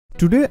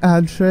Today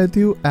I'll share with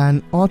you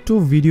an auto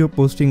video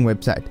posting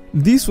website.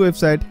 This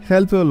website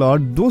helps a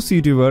lot those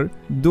YouTubers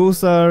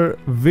those are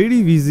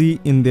very busy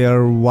in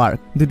their work.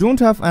 They don't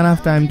have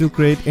enough time to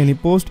create any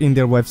post in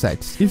their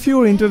websites. If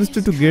you are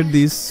interested to get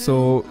this,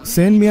 so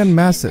send me a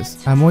message.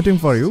 I'm waiting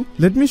for you.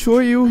 Let me show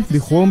you the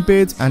home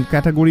page and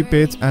category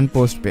page and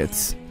post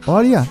page. Oh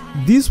yeah,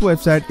 this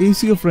website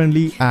is SEO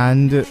friendly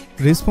and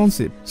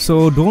responsive,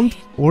 so don't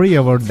worry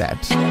about that.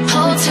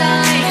 Hold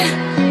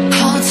tight,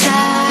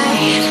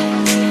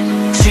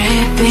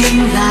 dripping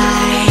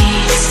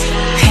lights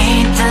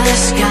paint the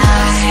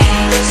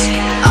skies.